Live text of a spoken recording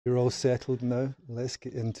You're all settled now. Let's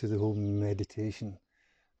get into the whole meditation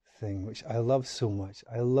thing, which I love so much.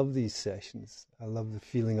 I love these sessions. I love the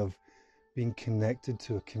feeling of being connected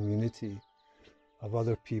to a community of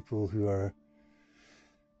other people who are,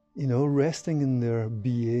 resting in their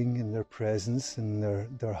being, in their presence, in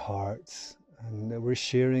their hearts. And we're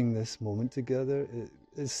sharing this moment together. It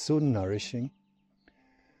is so nourishing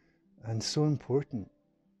and so important.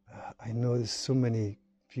 I know there's so many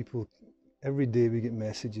people. Every day we get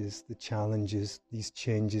messages, the challenges, these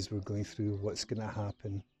changes we're going through, what's going to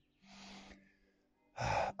happen.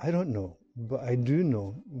 I don't know, but I do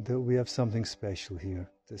know that we have something special here,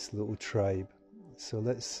 this little tribe. So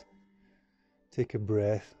let's take a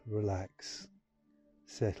breath, relax,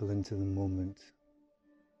 settle into the moment.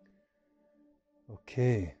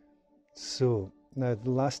 Okay, so now the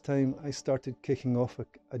last time I started kicking off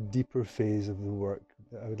a deeper phase of the work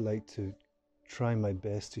that I would like to try my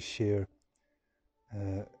best to share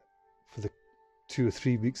for the 2 or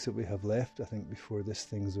 3 weeks that we have left, I think, before this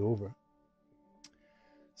thing's over.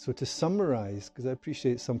 So to summarize, because I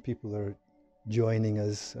appreciate some people are joining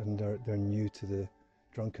us and they're new to the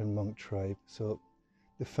Drunken Monk tribe. So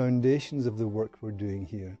the foundations of the work we're doing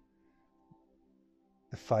here,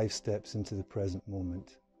 the 5 steps into the present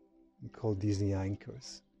moment, we call these the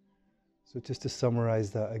anchors. So just to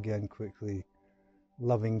summarize that again quickly,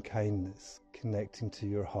 loving kindness, connecting to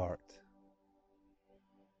your heart,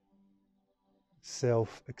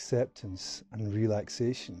 self-acceptance and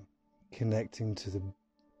relaxation, connecting to the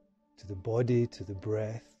body, to the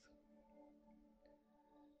breath,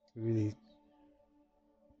 really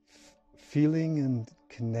feeling and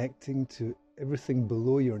connecting to everything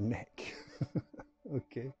below your neck.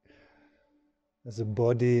 Okay, as the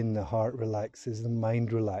body and the heart relaxes, the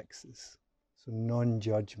mind relaxes. So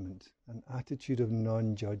non-judgment, an attitude of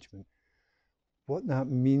non-judgment. What that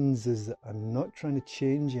means is that I'm not trying to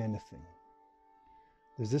change anything.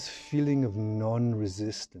 There's this feeling of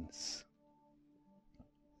non-resistance.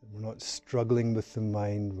 We're not struggling with the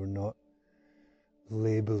mind, we're not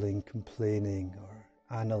labeling, complaining,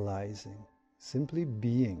 or analyzing. Simply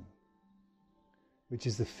being, which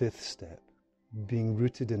is the 5th step, being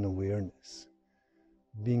rooted in awareness.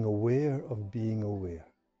 Being aware of being aware.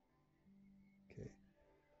 Okay.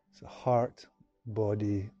 So heart,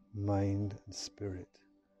 body, mind, and spirit.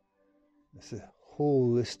 It's a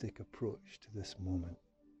holistic approach to this moment.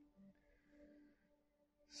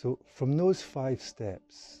 So from those 5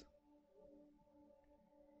 steps,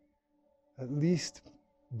 at least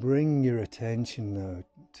bring your attention now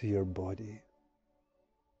to your body,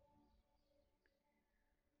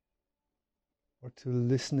 or to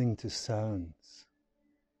listening to sounds,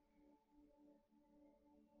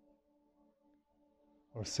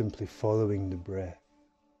 or simply following the breath.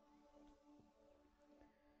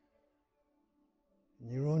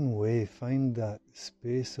 In your own way, find that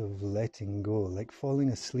space of letting go, like falling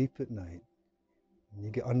asleep at night. When you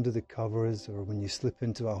get under the covers or when you slip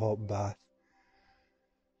into a hot bath,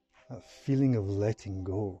 that feeling of letting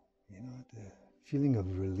go, the feeling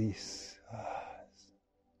of release.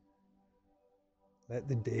 Let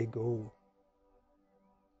the day go.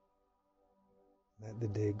 Let the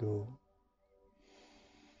day go.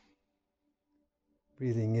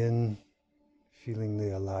 Breathing in, feeling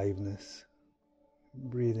the aliveness.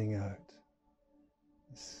 Breathing out.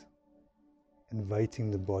 It's inviting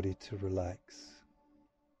the body to relax.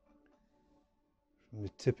 From the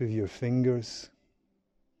tip of your fingers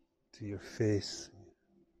to your face,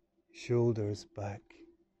 shoulders, back,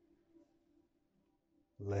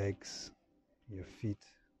 legs, your feet.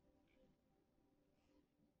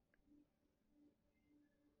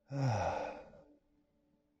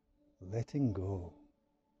 Letting go.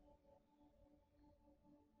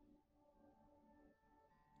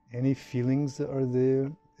 Any feelings that are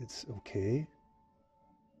there, it's okay.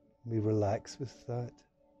 We relax with that.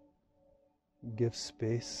 Give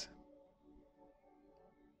space.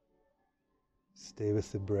 Stay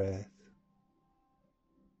with the breath.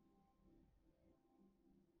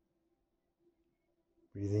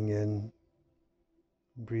 Breathing in,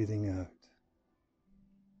 breathing out.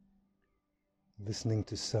 Listening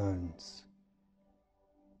to sounds.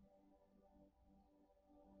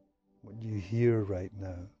 What do you hear right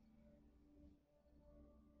now?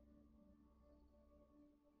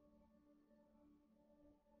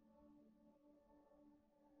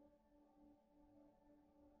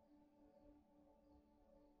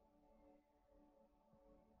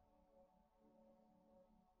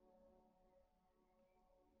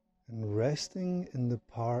 And resting in the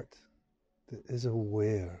part that is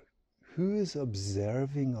aware. Who is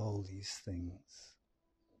observing all these things?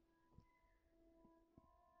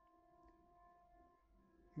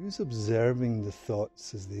 Who's observing the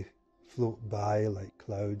thoughts as they float by like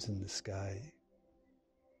clouds in the sky?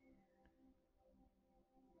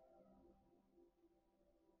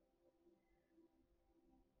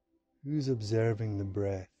 Who's observing the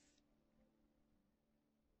breath?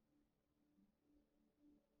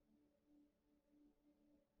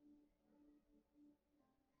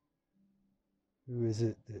 Who is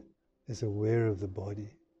it that is aware of the body?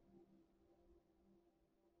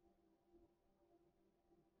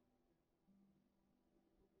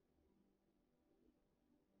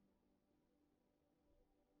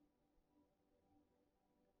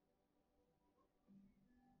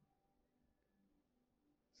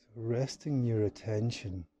 So resting your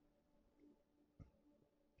attention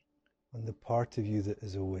on the part of you that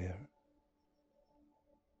is aware.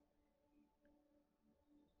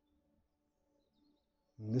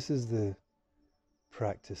 And this is the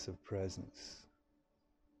practice of presence,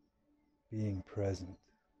 being present.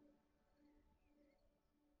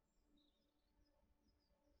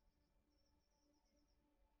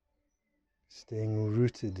 Staying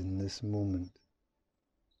rooted in this moment.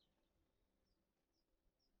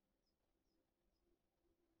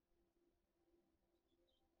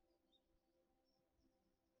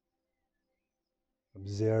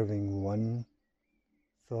 Observing one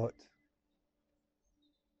thought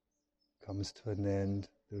comes to an end,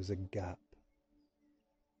 there's a gap.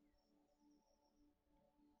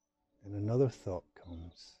 And another thought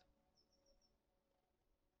comes,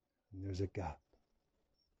 and there's a gap.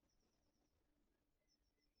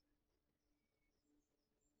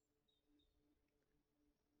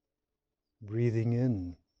 Breathing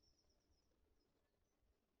in,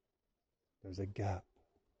 there's a gap.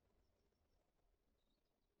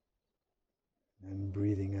 And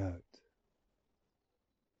breathing out,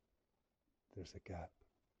 there's a gap.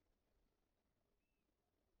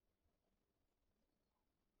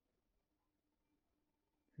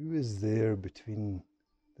 Who is there between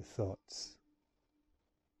the thoughts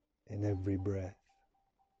in every breath?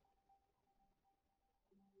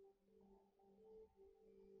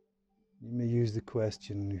 You may use the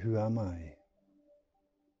question, who am I?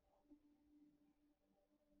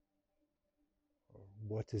 Or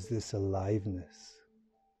what is this aliveness?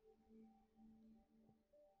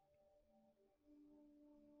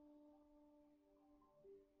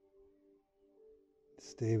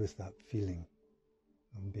 Stay with that feeling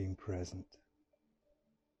of being present,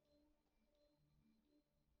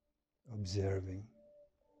 observing.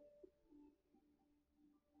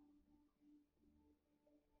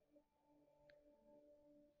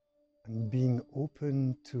 And being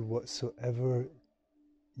open to whatsoever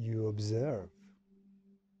you observe,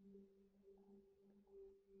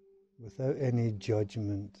 without any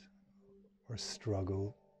judgment or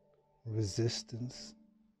struggle, resistance,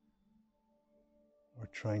 or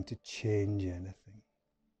trying to change anything.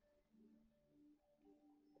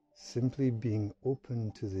 Simply being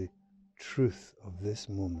open to the truth of this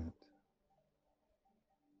moment.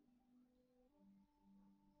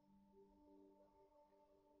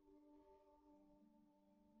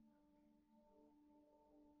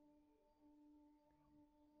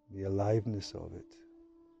 The aliveness of it.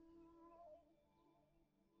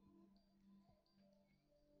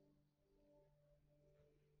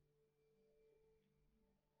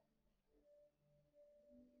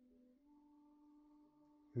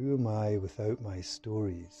 Who am I without my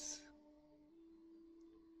stories?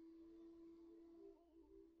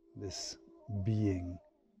 This being,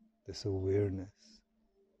 this awareness.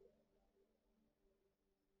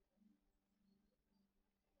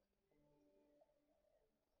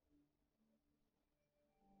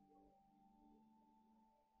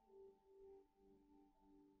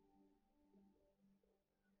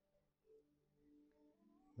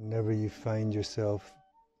 Whenever you find yourself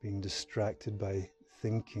being distracted by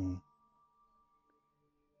thinking,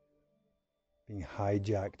 being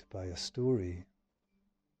hijacked by a story,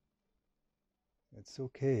 it's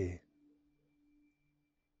okay.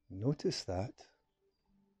 Notice that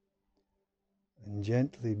and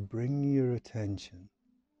gently bring your attention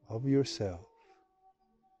of yourself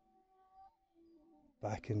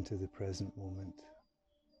back into the present moment.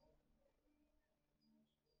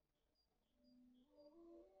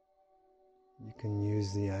 You can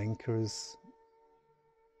use the anchors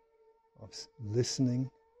of listening,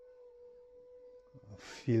 of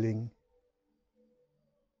feeling,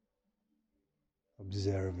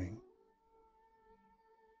 observing.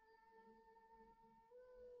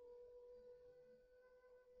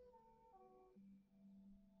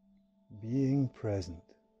 Being present.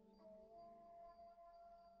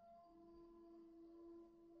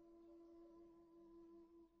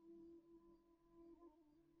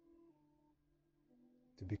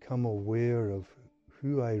 to become aware of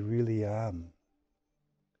who I really am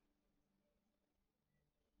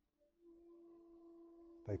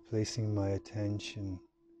by placing my attention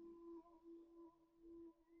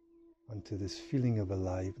onto this feeling of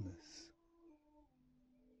aliveness.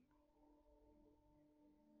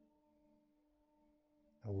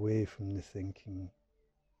 Away from the thinking,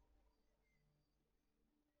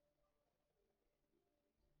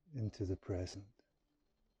 into the present.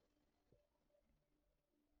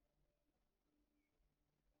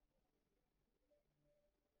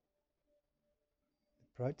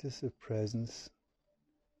 The practice of presence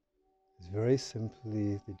is very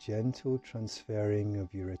simply the gentle transferring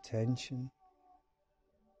of your attention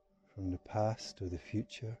from the past or the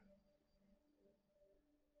future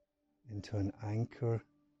into an anchor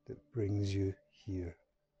that brings you here.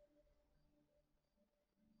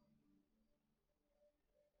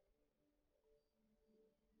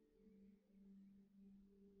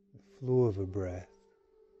 The flow of a breath,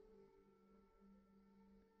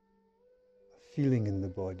 a feeling in the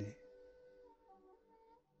body,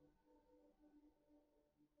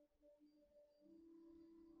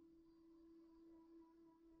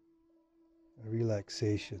 a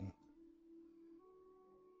relaxation.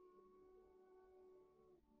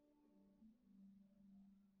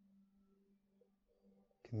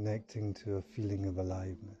 Connecting to a feeling of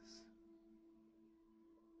aliveness.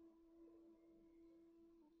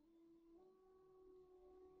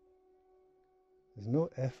 There's no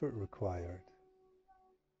effort required,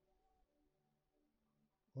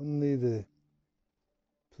 only the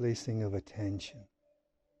placing of attention.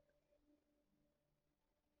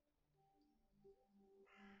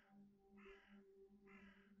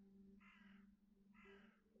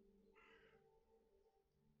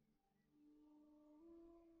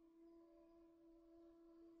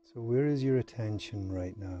 So where is your attention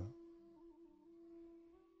right now?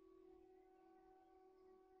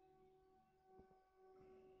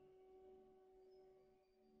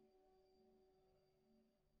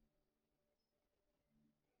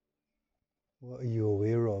 What are you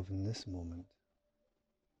aware of in this moment?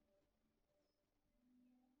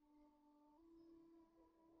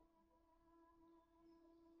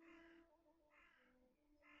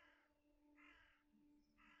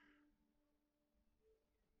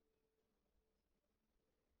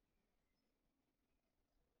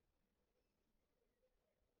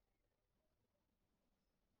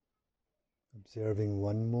 Observing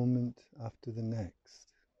one moment after the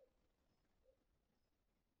next.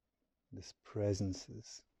 This presence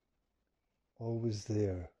is always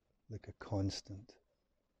there, like a constant.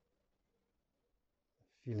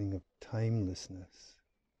 A feeling of timelessness.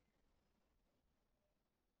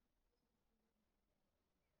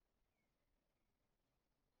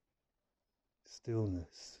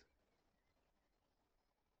 Stillness.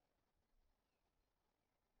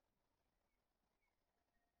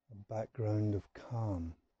 A background of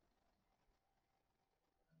calm.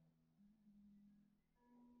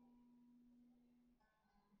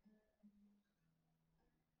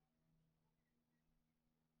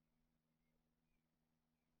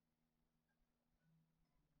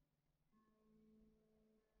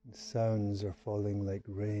 The sounds are falling like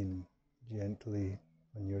rain gently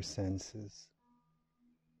on your senses.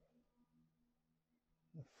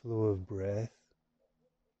 The flow of breath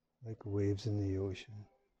like waves in the ocean.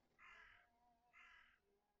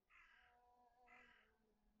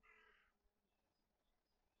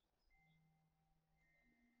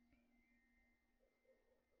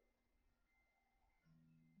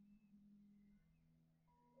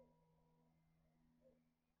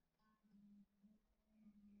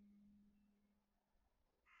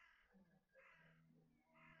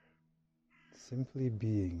 Simply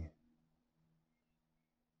being.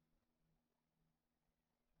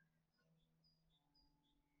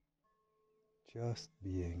 Just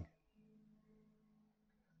being.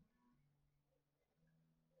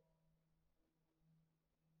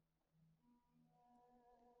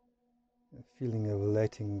 A feeling of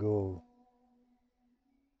letting go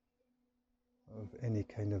of any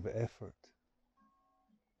kind of effort.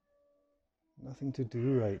 Nothing to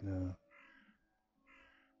do right now.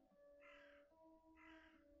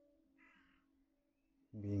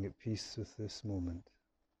 Being at peace with this moment.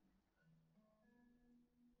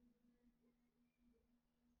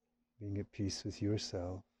 Being at peace with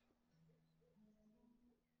yourself.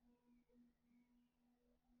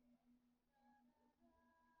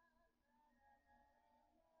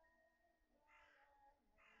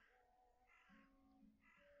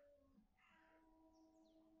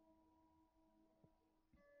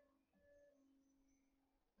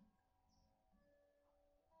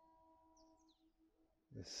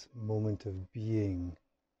 this moment of being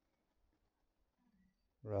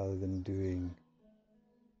rather than doing.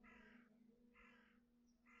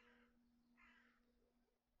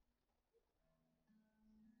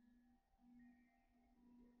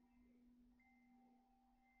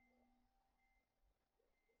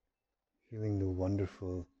 Feeling the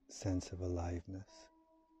wonderful sense of aliveness.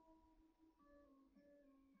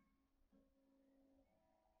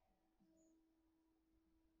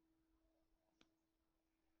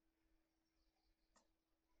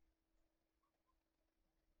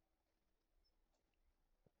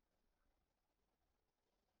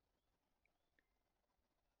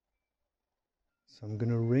 So I'm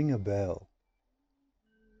going to ring a bell.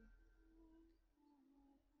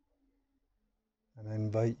 And I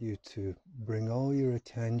invite you to bring all your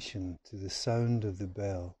attention to the sound of the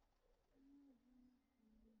bell.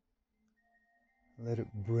 Let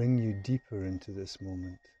it bring you deeper into this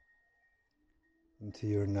moment, into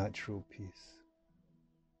your natural peace.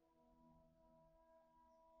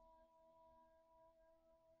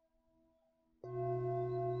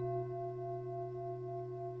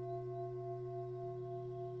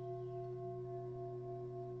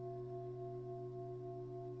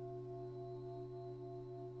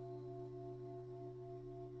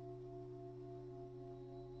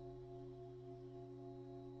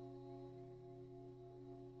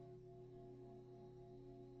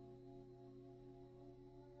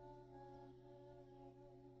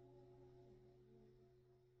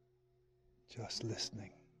 Just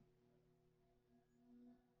listening.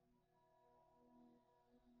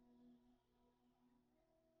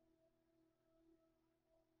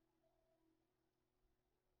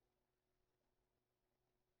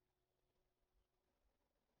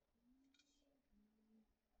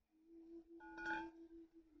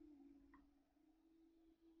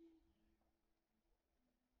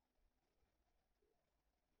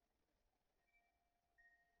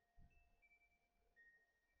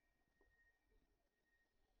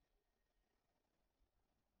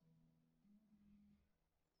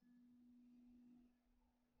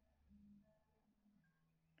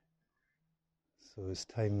 So it's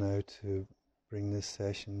time now to bring this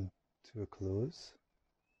session to a close.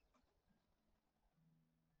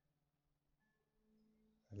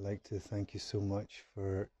 I'd like to thank you so much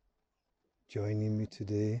for joining me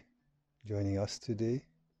today, joining us today.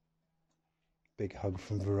 Big hug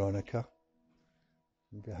from Veronica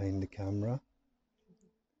behind the camera.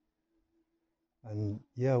 And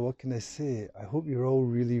yeah, what can I say? I hope you're all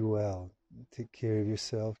really well. Take care of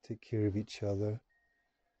yourself, take care of each other.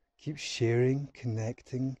 Keep sharing,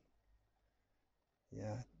 connecting.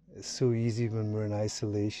 Yeah, it's so easy when we're in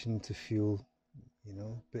isolation to feel, a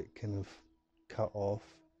bit kind of cut off.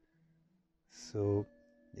 So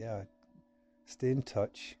yeah, stay in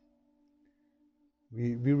touch.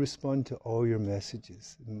 We respond to all your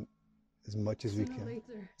messages and as much as we can.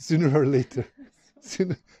 Sooner or later.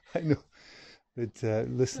 Sooner, I know. But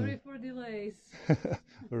listen. Sorry for delays.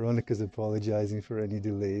 Veronica's apologizing for any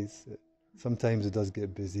delays. Sometimes it does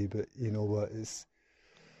get busy, but you know what? It's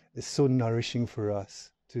so nourishing for us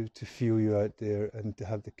to feel you out there and to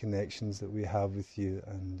have the connections that we have with you,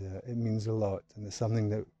 and it means a lot, and it's something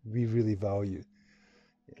that we really value.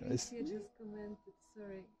 Chrissy just commented,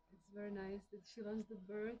 sorry, it's very nice that she loves the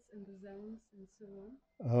birds and the sounds and so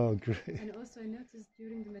on. Oh, great. And also I noticed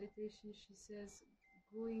during the meditation she says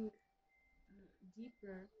going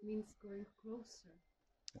deeper means going closer.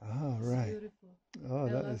 Ah, it's right. Beautiful. Oh,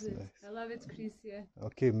 that is nice. I love it, Chrissy.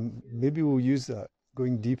 Okay, maybe we'll use that.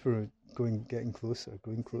 Going deeper, getting closer,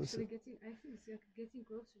 going closer. I think it's like getting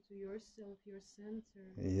closer to yourself, your center.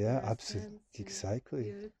 Yeah, absolutely. Exactly.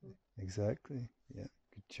 Beautiful. Exactly. Yeah,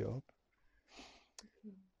 good job.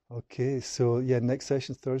 Okay, so yeah, next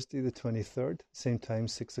session Thursday the 23rd, same time,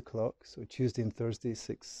 6 o'clock. So Tuesday and Thursday,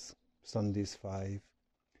 6, Sundays, 5.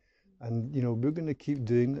 And, we're going to keep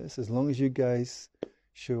doing this as long as you guys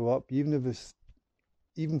show up, even if it's,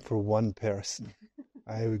 even for one person,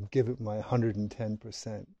 I would give it my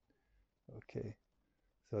 110%. Okay,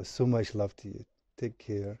 so much love to you. Take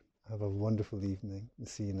care. Have a wonderful evening and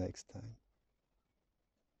see you next time.